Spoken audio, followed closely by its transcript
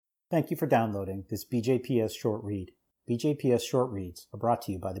Thank you for downloading this BJPS short read. BJPS short reads are brought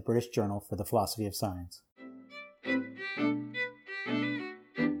to you by the British Journal for the Philosophy of Science.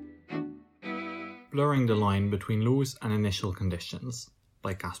 Blurring the Line Between Laws and Initial Conditions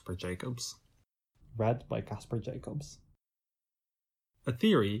by Caspar Jacobs. Read by Caspar Jacobs. A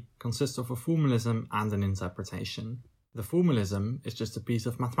theory consists of a formalism and an interpretation. The formalism is just a piece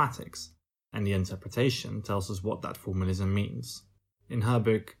of mathematics, and the interpretation tells us what that formalism means. In her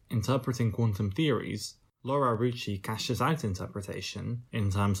book, Interpreting Quantum Theories, Laura Rucci cashes out interpretation in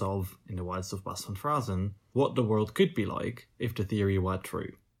terms of, in the words of Bas van Fraasen, what the world could be like if the theory were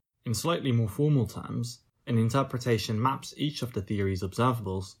true. In slightly more formal terms, an interpretation maps each of the theory's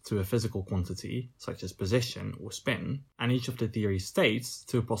observables to a physical quantity, such as position or spin, and each of the theory's states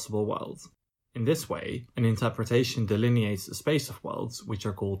to a possible world. In this way, an interpretation delineates a space of worlds which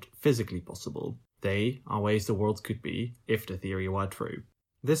are called physically possible. They are ways the world could be if the theory were true.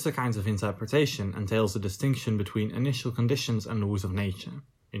 This kind of interpretation entails a distinction between initial conditions and laws of nature.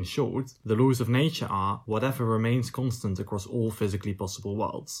 In short, the laws of nature are whatever remains constant across all physically possible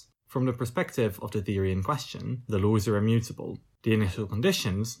worlds. From the perspective of the theory in question, the laws are immutable. The initial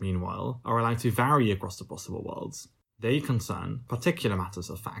conditions, meanwhile, are allowed to vary across the possible worlds. They concern particular matters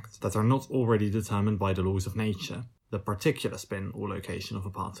of fact that are not already determined by the laws of nature, the particular spin or location of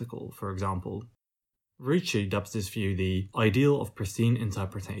a particle, for example. Rucci dubs this view the ideal of pristine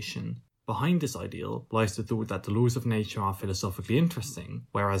interpretation. Behind this ideal lies the thought that the laws of nature are philosophically interesting,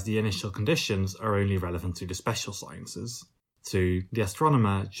 whereas the initial conditions are only relevant to the special sciences, to the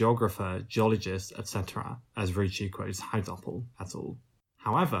astronomer, geographer, geologist, etc., as Rucci quotes Houtappel et al.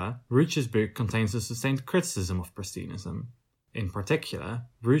 However, Rucci's book contains a sustained criticism of pristinism. In particular,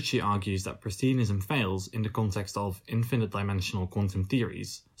 Rucci argues that pristinism fails in the context of infinite-dimensional quantum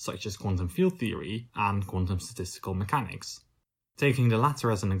theories, such as quantum field theory and quantum statistical mechanics. Taking the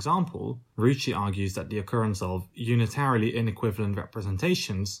latter as an example, Rucci argues that the occurrence of unitarily inequivalent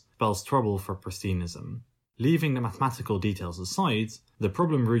representations spells trouble for pristinism. Leaving the mathematical details aside, the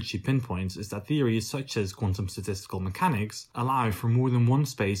problem Rucci pinpoints is that theories such as quantum statistical mechanics allow for more than one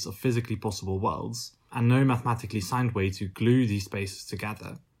space of physically possible worlds, and no mathematically sound way to glue these spaces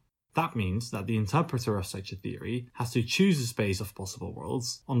together. That means that the interpreter of such a theory has to choose a space of possible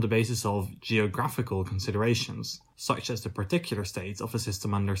worlds on the basis of geographical considerations, such as the particular state of a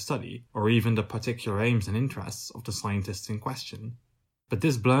system under study, or even the particular aims and interests of the scientists in question. But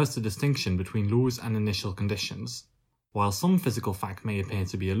this blurs the distinction between laws and initial conditions. While some physical fact may appear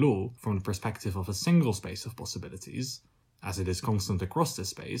to be a law from the perspective of a single space of possibilities, as it is constant across this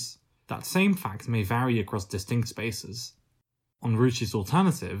space, that same fact may vary across distinct spaces. On Rucci's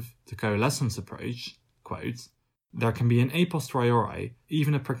alternative, the coalescence approach, quote, there can be an a posteriori,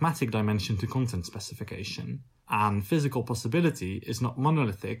 even a pragmatic dimension to content specification, and physical possibility is not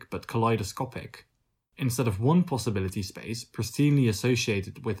monolithic but kaleidoscopic. Instead of one possibility space pristinely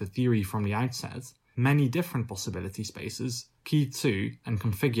associated with a theory from the outset, many different possibility spaces, keyed to and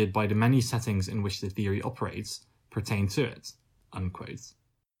configured by the many settings in which the theory operates, pertain to it, unquote.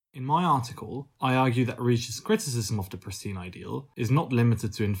 In my article, I argue that Rucci's criticism of the pristine ideal is not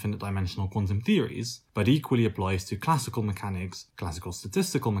limited to infinite-dimensional quantum theories, but equally applies to classical mechanics, classical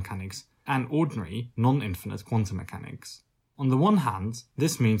statistical mechanics, and ordinary, non-infinite quantum mechanics. On the one hand,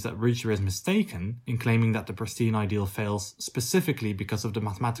 this means that Rucci is mistaken in claiming that the pristine ideal fails specifically because of the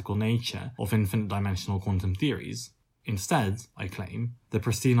mathematical nature of infinite-dimensional quantum theories. Instead, I claim, the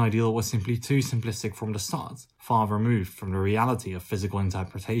pristine ideal was simply too simplistic from the start, far removed from the reality of physical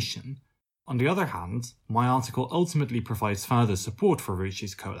interpretation. On the other hand, my article ultimately provides further support for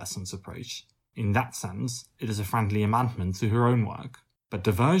Rucci's coalescence approach. In that sense, it is a friendly amendment to her own work. But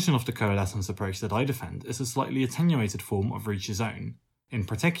the version of the coalescence approach that I defend is a slightly attenuated form of Rucci's own. In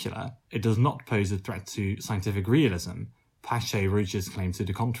particular, it does not pose a threat to scientific realism, pace Rucci's claim to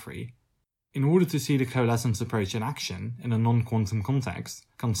the contrary. In order to see the coalescence approach in action in a non-quantum context,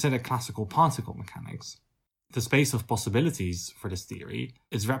 consider classical particle mechanics. The space of possibilities for this theory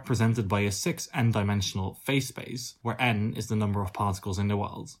is represented by a 6 n-dimensional phase space, where n is the number of particles in the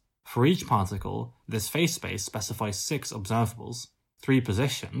world. For each particle, this phase space specifies 6 observables, 3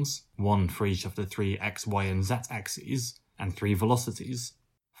 positions, 1 for each of the 3 x, y, and z axes, and 3 velocities.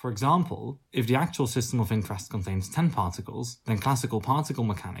 For example, if the actual system of interest contains 10 particles, then classical particle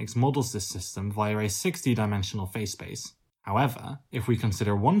mechanics models this system via a 60-dimensional phase space. However, if we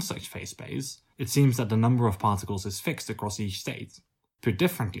consider one such phase space, it seems that the number of particles is fixed across each state. Put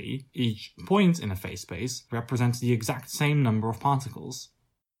differently, each point in a phase space represents the exact same number of particles.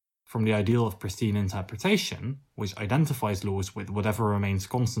 From the ideal of pristine interpretation, which identifies laws with whatever remains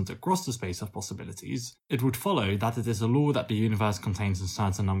constant across the space of possibilities, it would follow that it is a law that the universe contains a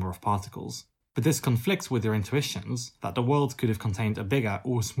certain number of particles. But this conflicts with your intuitions that the world could have contained a bigger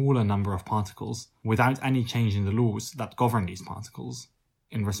or smaller number of particles without any change in the laws that govern these particles.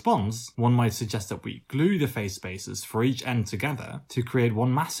 In response, one might suggest that we glue the phase spaces for each n together to create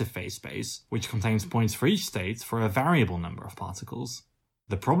one massive phase space, which contains points for each state for a variable number of particles.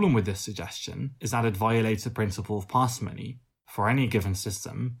 The problem with this suggestion is that it violates the principle of parsimony. For any given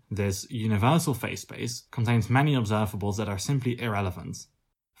system, this universal phase space contains many observables that are simply irrelevant.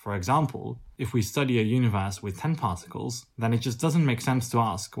 For example, if we study a universe with 10 particles, then it just doesn't make sense to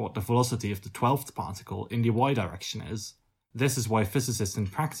ask what the velocity of the 12th particle in the y direction is. This is why physicists in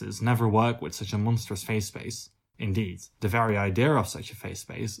practice never work with such a monstrous phase space. Indeed, the very idea of such a phase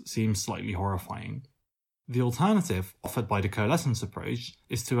space seems slightly horrifying. The alternative offered by the coalescence approach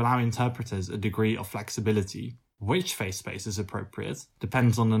is to allow interpreters a degree of flexibility. Which phase space is appropriate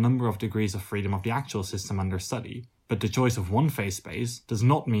depends on the number of degrees of freedom of the actual system under study, but the choice of one phase space does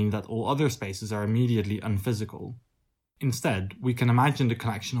not mean that all other spaces are immediately unphysical. Instead, we can imagine the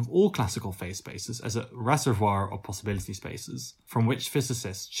collection of all classical phase spaces as a reservoir of possibility spaces, from which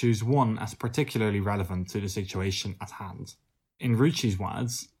physicists choose one as particularly relevant to the situation at hand. In Ricci's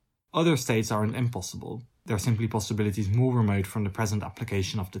words, other states aren't impossible, they're simply possibilities more remote from the present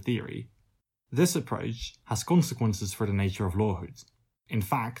application of the theory. This approach has consequences for the nature of lawhood. In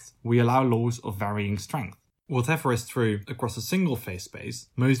fact, we allow laws of varying strength. Whatever is true across a single phase space,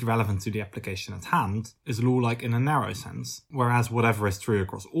 most relevant to the application at hand, is law-like in a narrow sense, whereas whatever is true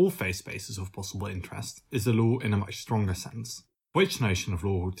across all phase spaces of possible interest is a law in a much stronger sense. Which notion of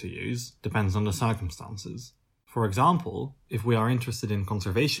lawhood to use depends on the circumstances. For example, if we are interested in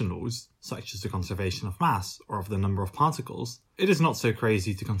conservation laws, such as the conservation of mass or of the number of particles, it is not so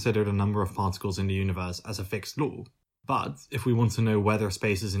crazy to consider the number of particles in the universe as a fixed law. But if we want to know whether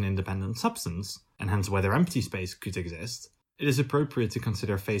space is an independent substance, and hence whether empty space could exist, it is appropriate to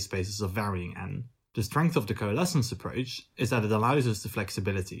consider phase spaces of varying n. The strength of the coalescence approach is that it allows us the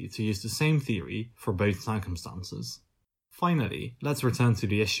flexibility to use the same theory for both circumstances. Finally, let's return to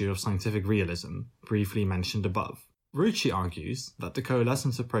the issue of scientific realism, briefly mentioned above. Ricci argues that the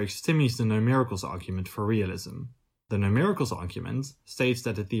coalescence approach stymies the numericals argument for realism. The numericals argument states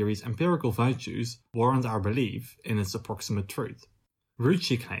that the theory's empirical virtues warrant our belief in its approximate truth.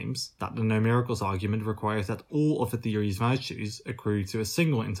 Ricci claims that the numericals argument requires that all of the theory's virtues accrue to a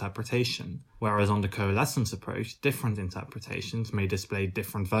single interpretation, whereas on the coalescence approach, different interpretations may display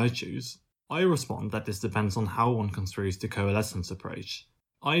different virtues. I respond that this depends on how one construes the coalescence approach.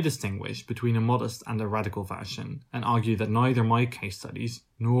 I distinguish between a modest and a radical version, and argue that neither my case studies,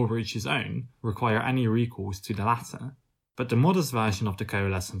 nor Ricci's own, require any recourse to the latter. But the modest version of the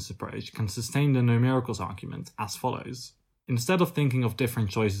coalescence approach can sustain the numericals argument as follows. Instead of thinking of different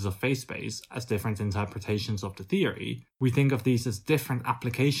choices of phase space as different interpretations of the theory, we think of these as different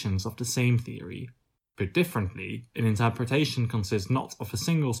applications of the same theory. Put differently, an interpretation consists not of a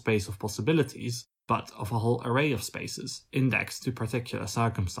single space of possibilities, but of a whole array of spaces, indexed to particular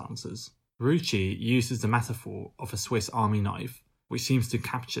circumstances. Ricci uses the metaphor of a Swiss army knife, which seems to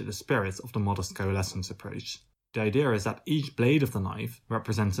capture the spirit of the modest coalescence approach. The idea is that each blade of the knife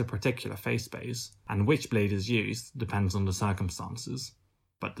represents a particular phase space, and which blade is used depends on the circumstances.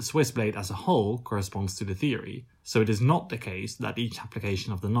 But the Swiss blade as a whole corresponds to the theory, so it is not the case that each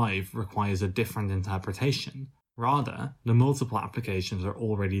application of the knife requires a different interpretation. Rather, the multiple applications are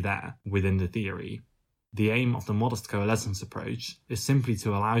already there, within the theory. The aim of the modest coalescence approach is simply to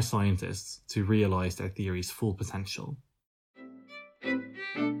allow scientists to realize their theory's full potential.